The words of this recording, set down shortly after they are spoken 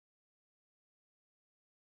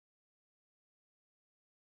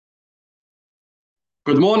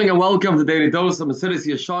Good morning and welcome to Daily Dose of Mesilas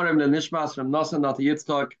Yesharim, the Nishmas from Nasa Nati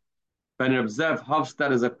Yitzchak, Ben Reb Zev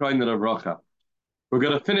Hofstad is a Kroiner of Rocha. We're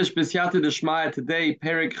going to finish Bisyata Deshmaya today,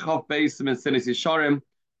 Perek of Mesilas Yesharim,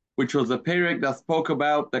 which was a Perek that spoke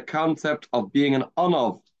about the concept of being an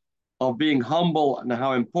Onav, of being humble and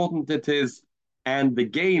how important it is, and the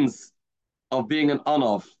gains of being an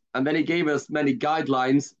Onav. And then he gave us many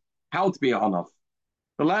guidelines how to be an Onav.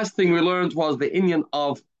 The last thing we learned was the Indian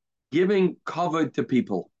of giving cover to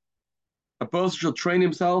people. A person should train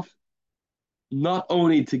himself not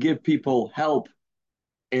only to give people help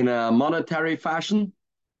in a monetary fashion,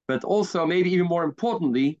 but also, maybe even more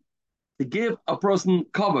importantly, to give a person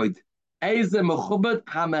kavod.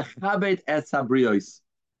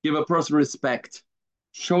 Give a person respect.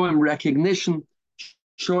 Show him recognition.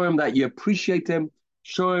 Show him that you appreciate him.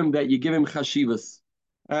 Show him that you give him chashivas.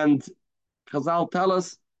 And Chazal tell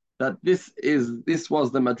us that this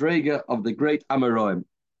was the madrega of the great Amoraim.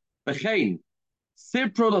 Bechein,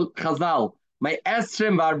 Sipro Chazal, my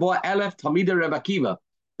Esrim Varbo Elef Talmidei Rebbe Akiva,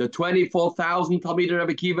 the 24,000 Talmidei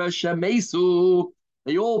Rebbe Akiva, Shemesu,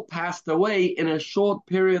 they all passed away in a short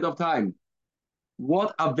period of time.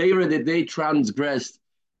 What Avera did they transgress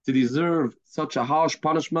to deserve such a harsh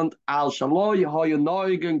punishment? Al Shaloy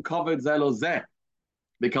Hoyanoigen covered Zelozeh,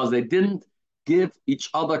 because they didn't give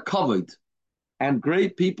each other covered. And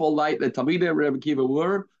great people like the Talmidei Rebbe Akiva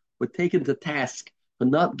were taken to task for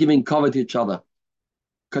not giving cover to each other.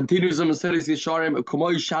 Continues in Mesilas Yesharim,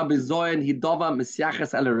 Kumoy Shabizoyan Hidova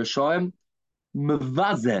Mesyaches El Rishoyim,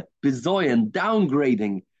 Mevaze Bizoyan,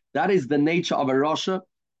 downgrading. That is the nature of a Rasha,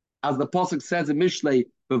 as the pasuk says in Mishlei,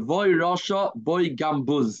 Bevoy Rasha Boy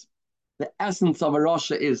Gambuz. The essence of a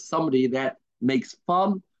Rasha is somebody that makes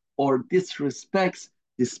fun or disrespects,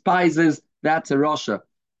 despises. That's a Rasha.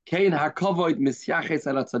 Kain HaKavoid Mesyaches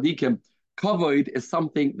El Tzadikim. Kavoid is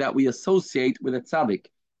something that we associate with a tzaddik.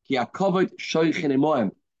 Ki HaKavoid Shoichin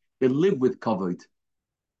Emoim. They live with kavod.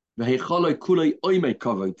 They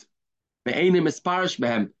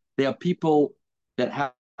are people that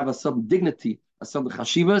have a certain dignity, a certain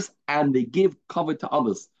chashivas, and they give kavod to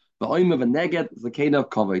others. The oim of a neged is the kind of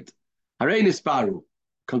kavod. Harein Isparu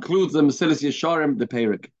concludes the Mesilas Yesharim, the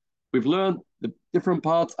Perek. We've learned the different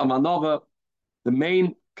parts of Anova, the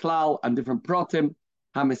main klal and different pratim.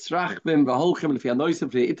 Hamisrachvim v'holchim l'fi anoisim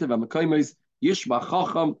l'fi itav v'makoymes. Yishma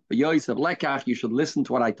Chacham Yosef Lekach, you should listen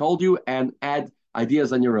to what I told you and add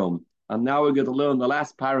ideas on your own. And now we're going to learn the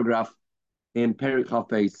last paragraph in Perek of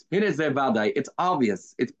Mesilas. It's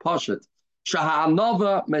obvious, it's poshet.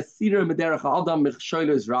 Shahanova Mesira Mederach Adam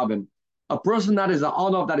Michsholos Rabim. A person that is an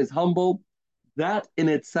honor, that is humble, that in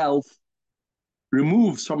itself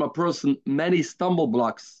removes from a person many stumble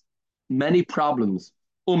blocks, many problems.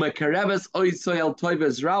 Umekereves Oisoyel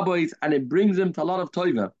Toives Rabbis, and it brings him to a lot of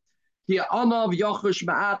toiva. Anav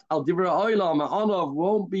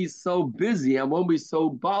won't be so busy and won't be so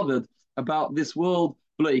bothered about this world,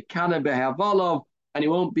 and he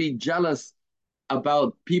won't be jealous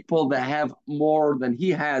about people that have more than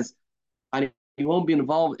he has, and he won't be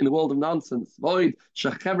involved in the world of nonsense.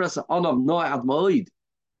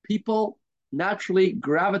 People naturally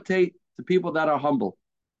gravitate to people that are humble.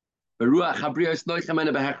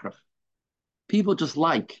 People just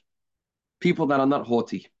like people that are not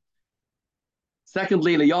haughty.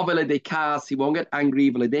 Secondly, he won't get angry,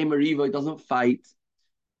 he doesn't fight.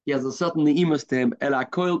 He has a certain neimus to him.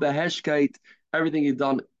 Everything is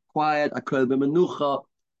done quiet.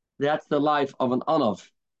 That's the life of an anav.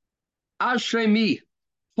 Ashrei,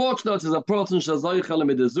 fortunate is a person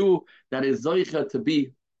that is zoicha to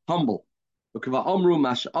be humble.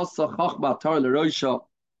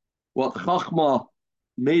 What chachma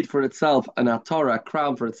made for itself, and a Torah, a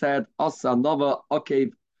crown for its head, asa nova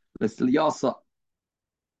okev l'silyasa,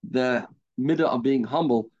 the middle of being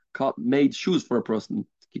humble, made shoes for a person.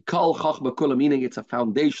 Kikal chachma kula, meaning it's a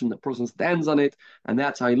foundation, the person stands on it, and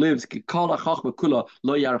that's how he lives. Kikal chachma kula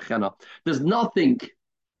lo yarchena. There's nothing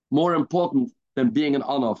more important than being an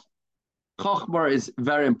anav. Chachma is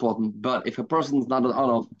very important, but if a person is not an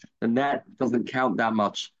anav, then that doesn't count that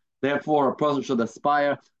much. Therefore, a person should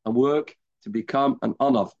aspire and work to become an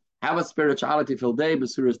anav. Have a spirituality filled day,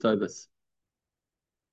 b'suras tovas.